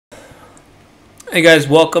Hey guys,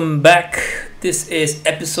 welcome back. This is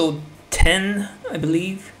episode 10, I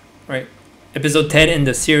believe, right? Episode 10 in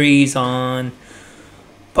the series on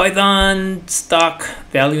Python stock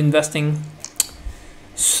value investing.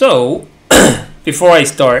 So, before I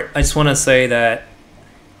start, I just want to say that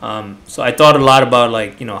so I thought a lot about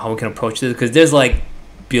how we can approach this, because there's like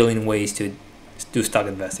billion ways to do stock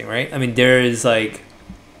investing, right? I mean, there is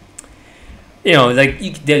you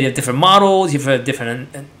have different models, you have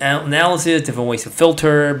different analysis, different ways to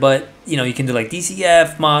filter, but you can do like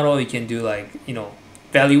DCF model, you can do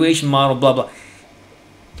valuation model, blah blah.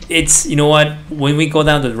 It's what, when we go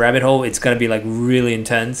down the rabbit hole, it's gonna be like really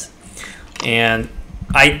intense, and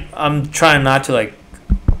I'm trying not to I'm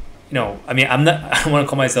not I don't want to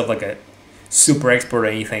call myself like a super expert or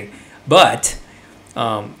anything, but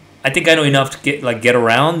I think I know enough to get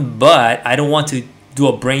around, but I don't want to do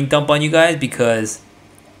a brain dump on you guys, because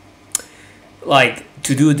to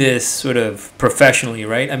do this sort of professionally,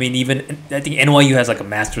 right? I mean, even I think NYU has like a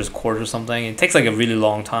master's course or something. It takes like a really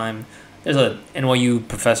long time. There's a NYU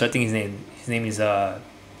professor, I think his name is I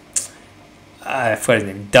forgot his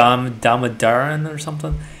name, Damadaran or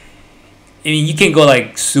something. I mean, you can go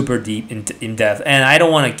like super deep in depth, and I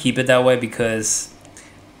don't want to keep it that way, because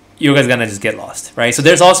you guys are gonna just get lost, right? So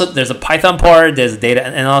there's a Python part, there's a data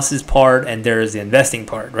analysis part, and there's the investing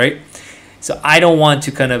part, right? So I don't want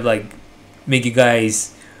to kind of make you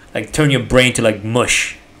guys turn your brain to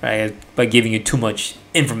mush, right, by giving you too much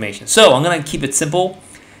information. So I'm gonna keep it simple.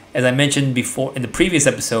 As I mentioned before in the previous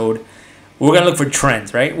episode, we're gonna look for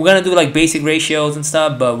trends, right? We're gonna do basic ratios and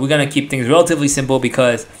stuff, but we're gonna keep things relatively simple,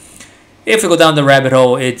 because if we go down the rabbit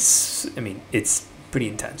hole, it's pretty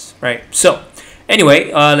intense, right? So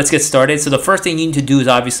anyway, let's get started. So the first thing you need to do is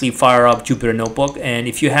obviously fire up Jupyter Notebook. And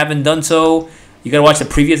if you haven't done so, you got to watch the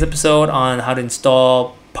previous episode on how to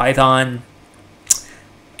install Python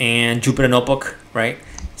and Jupyter Notebook, right?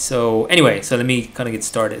 So anyway, so let me kind of get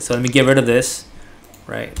started. So let me get rid of this,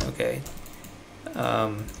 right? Okay.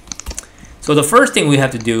 So the first thing we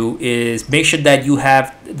have to do is make sure that you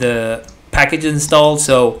have the package installed.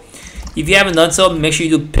 So if you haven't done so, make sure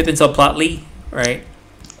you do pip install plotly, right?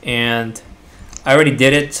 And I already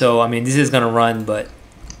did it, so I mean this is gonna run, but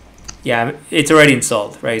yeah, it's already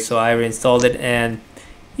installed, right? So I already installed it, and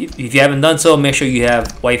if you haven't done so, make sure you have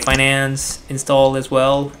yFinance installed as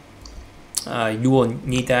well. You will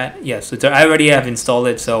need that. Yeah, so I already have installed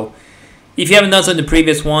it. So if you haven't done so in the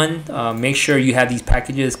previous one, make sure you have these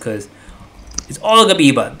packages, because it's all gonna be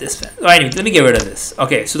about this. All right, anyway, let me get rid of this.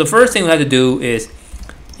 Okay, so the first thing we have to do is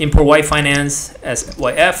import yFinance as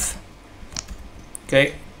yf.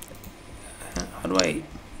 Okay. How do I?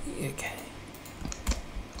 Okay.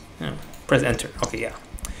 Press enter. Okay, yeah.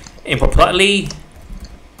 Import plotly.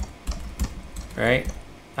 All right.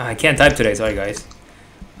 I can't type today. Sorry, guys.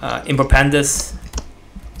 Import pandas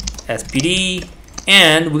as PD,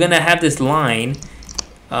 and we're gonna have this line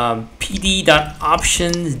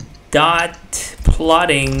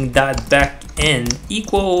pd.options.plotting.backend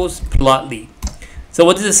equals plotly. So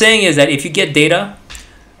what this is saying is that if you get data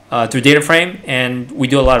through data frame, and we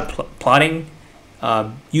do a lot of plotting,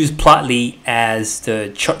 use plotly as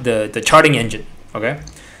the charting engine. Okay,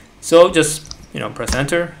 so just press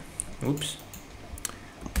enter. Oops,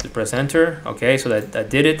 just press enter. Okay, so that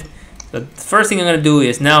did it. The first thing I'm gonna do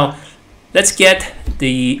is, now let's get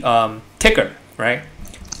the ticker, right?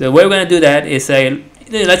 So the way we're gonna do that is say,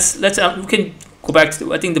 let's we can go back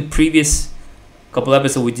to, I think, the previous couple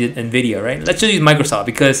episodes we did NVIDIA, right? Let's just use Microsoft,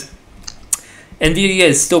 because NVIDIA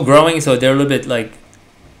is still growing, so they're a little bit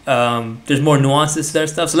there's more nuances to their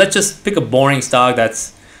stuff. So let's just pick a boring stock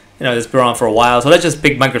that's that's been around for a while. So let's just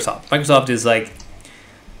pick Microsoft. Microsoft is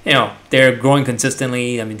they're growing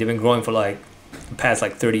consistently. I mean, they've been growing for the past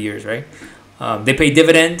 30 years, right? They pay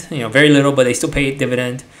dividend, very little, but they still pay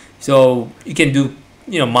dividend. So you can do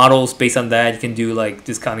models based on that. You can do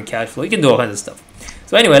discounted cash flow. You can do all kinds of stuff.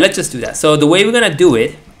 So anyway, let's just do that. So the way we're gonna do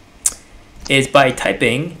it is by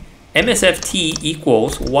typing MSFT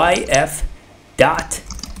equals YF dot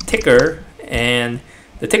ticker, and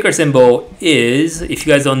the ticker symbol is, if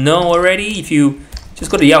you guys don't know already, if you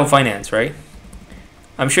just go to Yahoo Finance, right?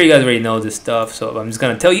 I'm sure you guys already know this stuff, so I'm just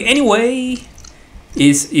gonna tell you anyway.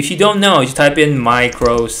 Is, if you don't know, you type in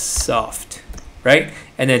Microsoft, right?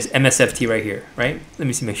 And then it's MSFT right here, right? Let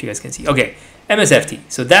me see, make sure you guys can see. Okay, MSFT.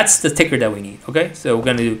 So that's the ticker that we need. Okay, so we're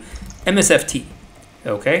gonna do MSFT.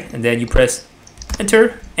 Okay, and then you press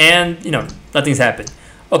enter, and nothing's happened.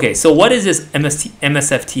 Okay, so what is this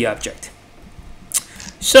MSFT object?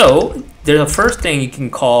 So there's a first thing you can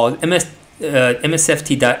call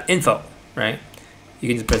MSFT.info, right? You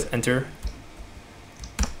can just press enter.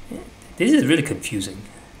 This is really confusing.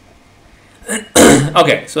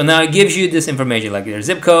 Okay, so now it gives you this information like their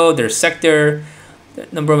zip code, their sector, the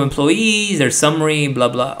number of employees, their summary, blah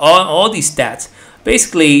blah, all these stats.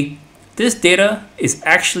 Basically, this data is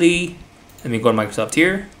actually, let me go to Microsoft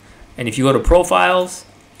here, and if you go to profiles,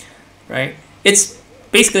 right, it's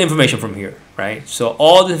basically information from here, right? So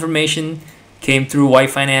all the information came through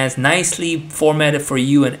yFinance, nicely formatted for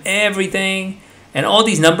you and everything, and all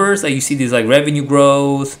these numbers, like you see these like revenue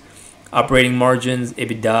growth, operating margins,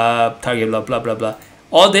 EBITDA, target, blah blah blah blah.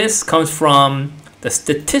 All this comes from the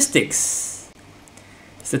statistics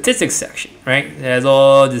section, right? It has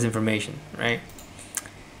all this information, right?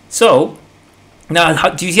 So now,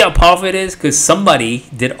 do you see how powerful it is? Because somebody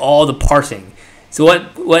did all the parsing. So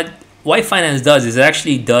what yFinance does is it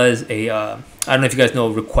actually does a I don't know if you guys know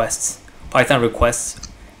requests, Python requests.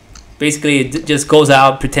 Basically, it just goes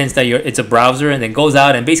out, pretends that it's a browser, and then goes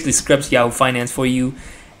out and basically scripts Yahoo Finance for you,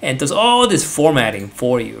 and does all this formatting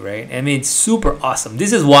for you, right? I mean, it's super awesome.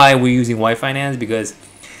 This is why we're using yFinance, because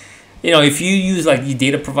if you use like the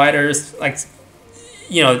data providers, like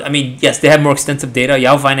I mean, yes, they have more extensive data.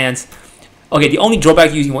 Yahoo Finance. Okay, the only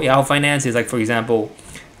drawback using Yahoo Finance is like, for example,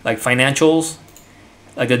 like financials,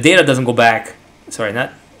 like the data doesn't go back. Sorry,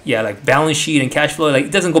 not yeah, like balance sheet and cash flow, like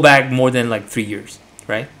it doesn't go back more than like 3 years,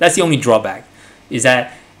 right? That's the only drawback, is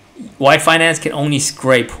that yFinance can only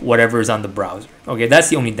scrape whatever is on the browser. Okay, that's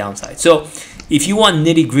the only downside. So if you want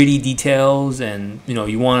nitty gritty details and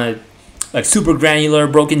you want to like super granular,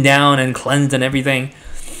 broken down and cleansed and everything,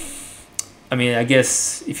 I mean, I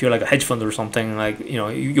guess if you're like a hedge fund or something, like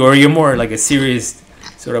you're more like a serious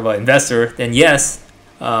sort of an investor, then yes,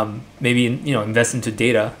 maybe invest into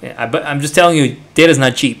data. But I'm just telling you, data is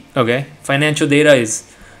not cheap. Okay, financial data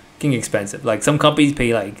is getting expensive. Like some companies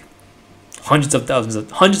pay like hundreds of thousands of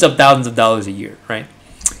dollars a year, right?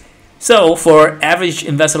 So for average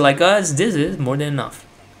investor like us, this is more than enough.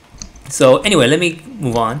 So anyway, let me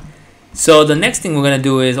move on. So the next thing we're gonna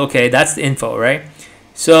do is, okay, that's the info, right?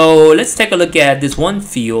 So let's take a look at this one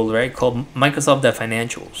field, right, called Microsoft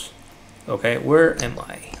Financials. Okay, where am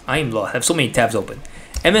I? I am lost. I have so many tabs open.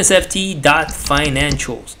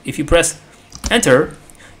 MSFT.financials. If you press enter,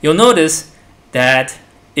 you'll notice that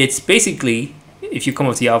it's basically, if you come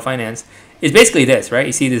up to Yahoo Finance, it's basically this, right?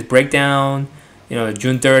 You see this breakdown,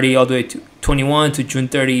 June 30 all the way to 21 to June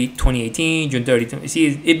 30, 2018, June 30. You see,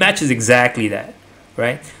 it matches exactly that,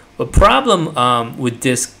 right? The problem with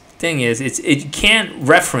this thing is it can't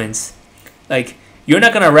reference, like you're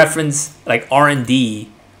not gonna reference like R&D,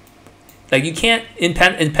 like you can't in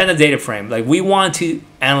Panda data frame. Like we want to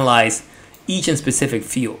analyze each and specific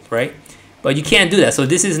field, right? But you can't do that. So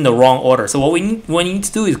this is in the wrong order. So what you need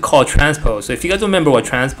to do is call transpose. So if you guys remember what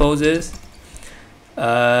transpose is,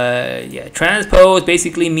 yeah, transpose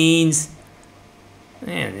basically means,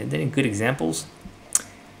 man, any good examples?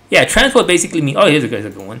 Yeah, transpose basically means, oh, here's a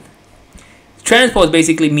good one. Transpose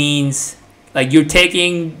basically means like you're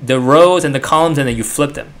taking the rows and the columns and then you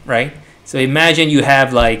flip them, right? So imagine you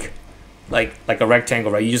have like a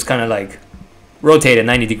rectangle, right? You just kind of like rotate it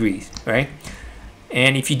 90 degrees, right?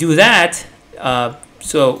 And if you do that,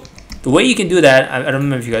 so the way you can do that, I don't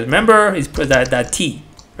remember if you guys remember, is put that T,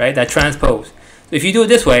 right? That transpose. So if you do it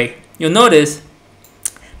this way, you'll notice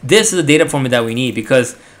this is the data format that we need,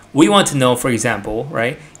 because we want to know, for example,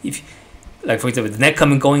 right? If like for example, the net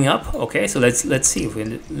coming going up. Okay, so let's see if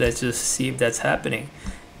let's just see if that's happening.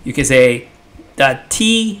 You can say that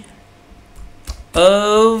T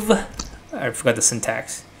of, I forgot the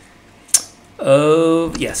syntax,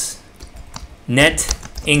 of, yes, net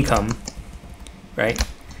income, right?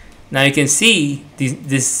 Now you can see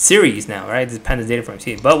this series now, right? This pandas data frame.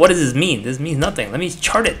 See, but what does this mean? This means nothing. Let me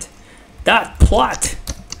chart it. Dot plot.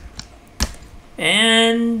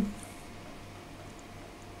 And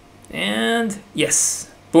yes,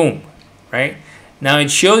 boom, right? Now it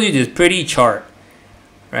shows you this pretty chart,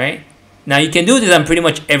 right? Now you can do this on pretty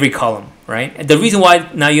much every column, right? And the reason why,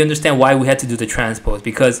 now you understand why we had to do the transpose,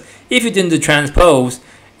 because if you didn't do transpose,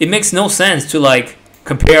 it makes no sense to like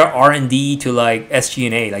compare R&D to like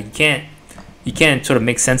SG&A. Like you can't sort of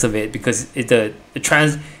make sense of it, because it's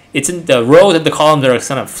in the rows and the columns that are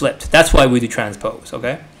kind of flipped. That's why we do transpose,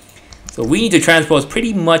 okay? So we need to transpose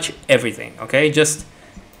pretty much everything, okay? Just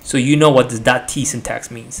so you know what this .t syntax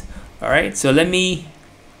means. All right, so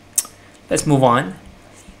let's move on.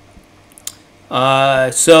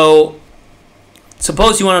 So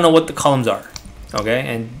suppose you want to know what the columns are, okay?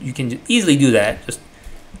 And you can easily do that. Just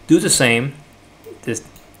do the same. This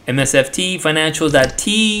MSFT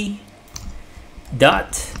financials.t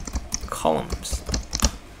dot columns,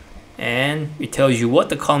 and it tells you what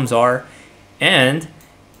the columns are. And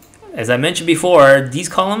as I mentioned before, these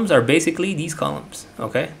columns are basically these columns.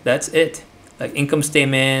 Okay, that's it. like income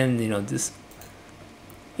statement, you know, this.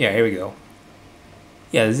 Yeah, here we go.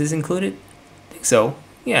 Yeah, is this included? I think so.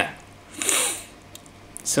 Yeah.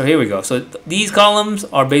 So here we go. So these columns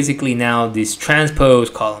are basically now these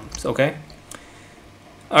transposed columns, okay?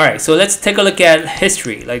 All right, so let's take a look at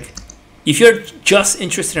history. Like, if you're just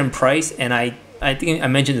interested in price, and I think I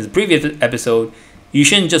mentioned in the previous episode, you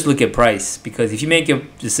shouldn't just look at price, because if you make a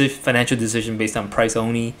financial decision based on price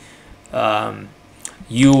only,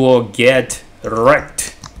 you will get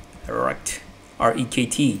wrecked.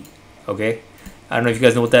 R-E-K-T. Okay, I don't know if you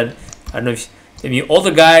guys know what that. I don't know if I mean all the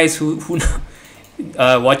guys who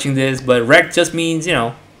watching this, but wrecked just means, you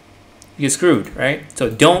know, you get screwed, right? So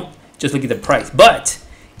don't just look at the price. But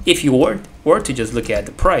if you were to just look at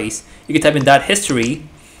the price, you can type in .history,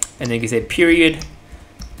 and then you can say period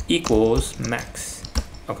equals max.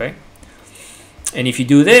 Okay, and if you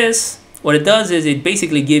do this, what it does is it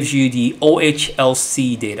basically gives you the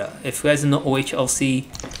OHLC data. If you guys know OHLC,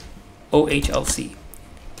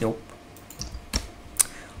 nope.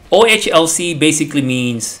 OHLC basically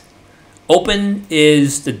means open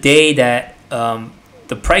is the day that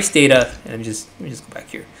the price data. And let me just go back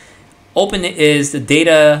here. Open is the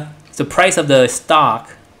data, the price of the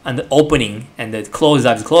stock on the opening, and the close is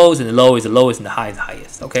obviously close, and the low is the lowest, and the high is the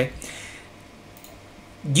highest. Okay.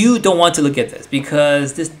 You don't want to look at this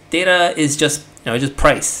because this data is just, you know, just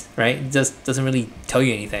price, right? It just doesn't really tell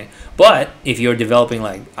you anything. But if you're developing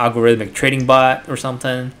like algorithmic trading bot or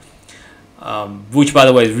something, which by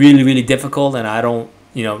the way is really, really difficult, and I don't,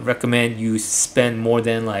 you know, recommend you spend more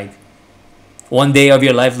than like 1 day of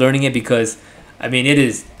your life learning it, because I mean it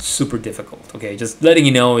is super difficult. Okay, just letting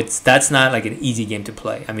you know, that's not like an easy game to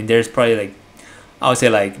play. I mean, there's probably like, I would say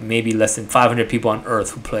like maybe less than 500 people on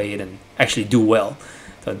earth who play it and actually do well.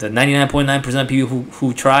 So the 99.9% of people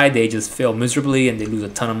who try, they just fail miserably and they lose a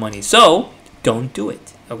ton of money. So don't do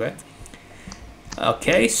it. Okay.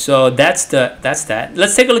 Okay, so that's that.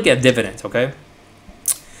 Let's take a look at dividends. Okay.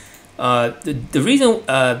 The reason,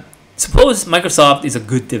 suppose Microsoft is a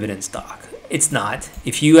good dividend stock. It's not.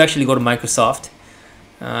 If you actually go to Microsoft,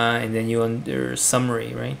 and then you under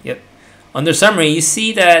summary, right? Yep. Under summary, you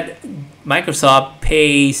see that Microsoft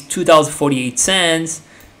pays $2.48,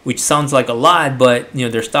 which sounds like a lot, but you know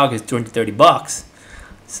their stock is $230.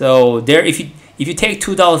 So there, if you take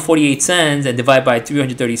 $2.48 and divide by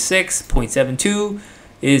 336.72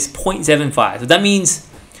 is 0.75. So that means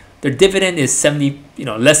their dividend is 70, you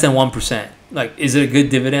know, less than 1%. Like, is it a good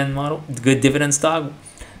dividend model? Good dividend stock?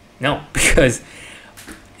 No, because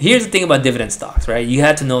here's the thing about dividend stocks, right? You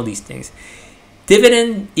have to know these things.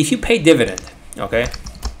 Dividend, if you pay dividend, okay.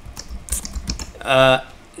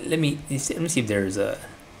 Let me see if there's a.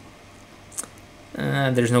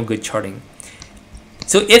 There's no good charting.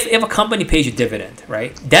 So if a company pays you dividend,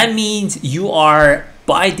 right, that means you are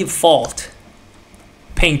by default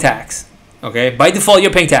paying tax. Okay, by default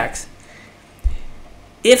you're paying tax.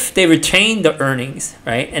 If they retain the earnings,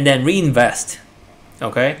 right, and then reinvest,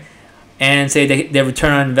 okay, and say their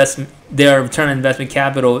return on investment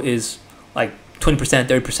capital is like 20%,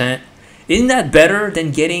 30%, isn't that better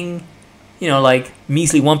than getting, you know, like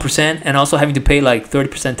measly 1% and also having to pay like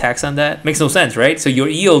 30% tax on that? Makes no sense, right? So your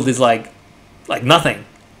yield is like nothing,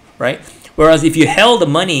 right? Whereas if you held the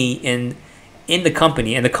money in the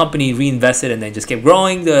company and the company reinvested and then just kept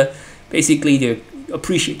growing, basically the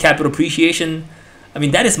capital appreciation, I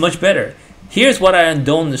mean, that is much better. Here's what I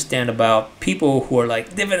don't understand about people who are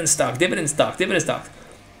like dividend stock.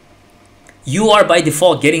 You are by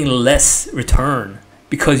default getting less return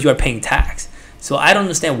because you are paying tax. So I don't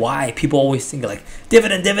understand why people always think like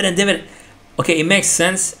dividend. Okay, it makes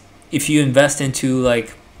sense if you invest into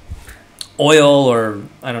like oil or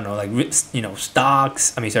I don't know, like, you know,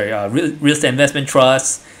 stocks. I mean, sorry, real estate investment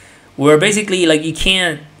trusts, where basically like you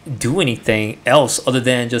can't do anything else other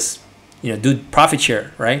than just, you know, do profit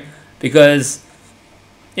share, right? Because,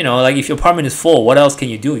 you know, like if your apartment is full, what else can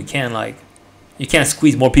you do? You can't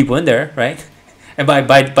squeeze more people in there, right? And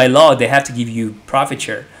by law, they have to give you profit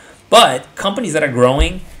share. But companies that are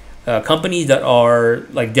growing, companies that are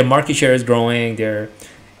like their market share is growing, they're,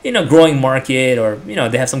 you know, growing market, or, you know,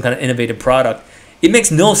 they have some kind of innovative product, it makes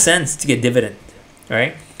no sense to get dividend,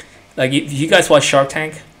 right? Like if you guys watch Shark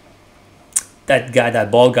Tank, that guy, that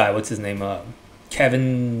bald guy, what's his name?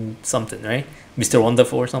 Kevin something, right? Mr.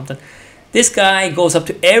 Wonderful or something. This guy goes up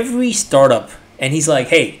to every startup and he's like,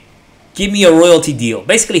 hey, give me a royalty deal.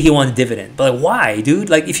 Basically, he wants dividend. But like, why, dude?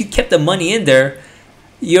 Like, if you kept the money in there,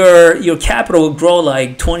 your capital would grow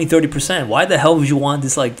like 20-30%. Why the hell would you want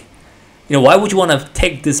this? Like, you know, why would you want to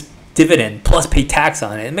take this dividend plus pay tax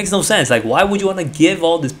on it? It makes no sense. Like, why would you want to give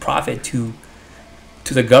all this profit to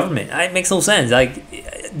the government? It makes no sense. Like,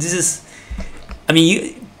 this is, I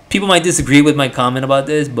mean, people might disagree with my comment about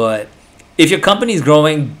this, but if your company is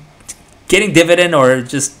growing, getting dividend or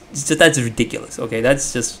just that's ridiculous. Okay,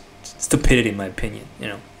 that's just stupidity in my opinion.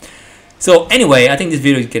 So anyway, I think this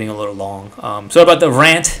video is getting a little long. Sorry about the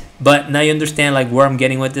rant, but now you understand like where I'm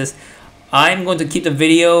getting with this. I'm going to keep the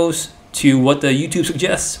videos to what the YouTube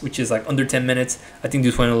suggests, which is like under 10 minutes. I think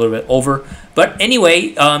this went a little bit over. But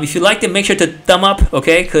anyway, if you liked it, make sure to thumb up,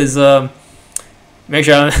 okay? Because make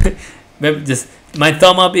sure, just my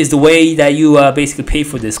thumb up is the way that you basically pay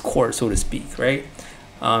for this course, so to speak, right?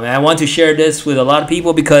 And I want to share this with a lot of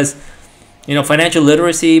people because, financial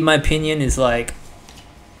literacy, in my opinion, is like,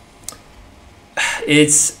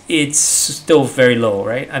 it's still very low,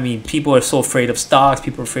 right? I mean, people are so afraid of stocks.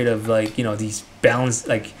 People are afraid of like, these balance,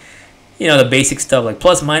 like, the basic stuff like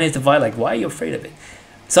plus, minus, divide. Like, why are you afraid of it?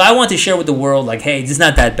 So I want to share with the world, like, hey, this is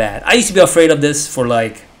not that bad. I used to be afraid of this for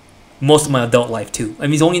like most of my adult life too. I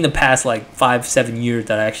mean, it's only in the past like 5-7 years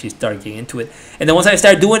that I actually started getting into it. And then once I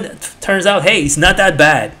started doing it, turns out, hey, it's not that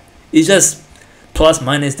bad. It's just plus,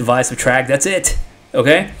 minus, divide, subtract. That's it.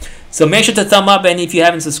 Okay. So make sure to thumb up, and if you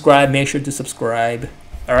haven't subscribed, make sure to subscribe.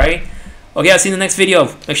 All right. Okay. I'll see you in the next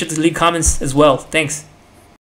video. Make sure to leave comments as well. Thanks.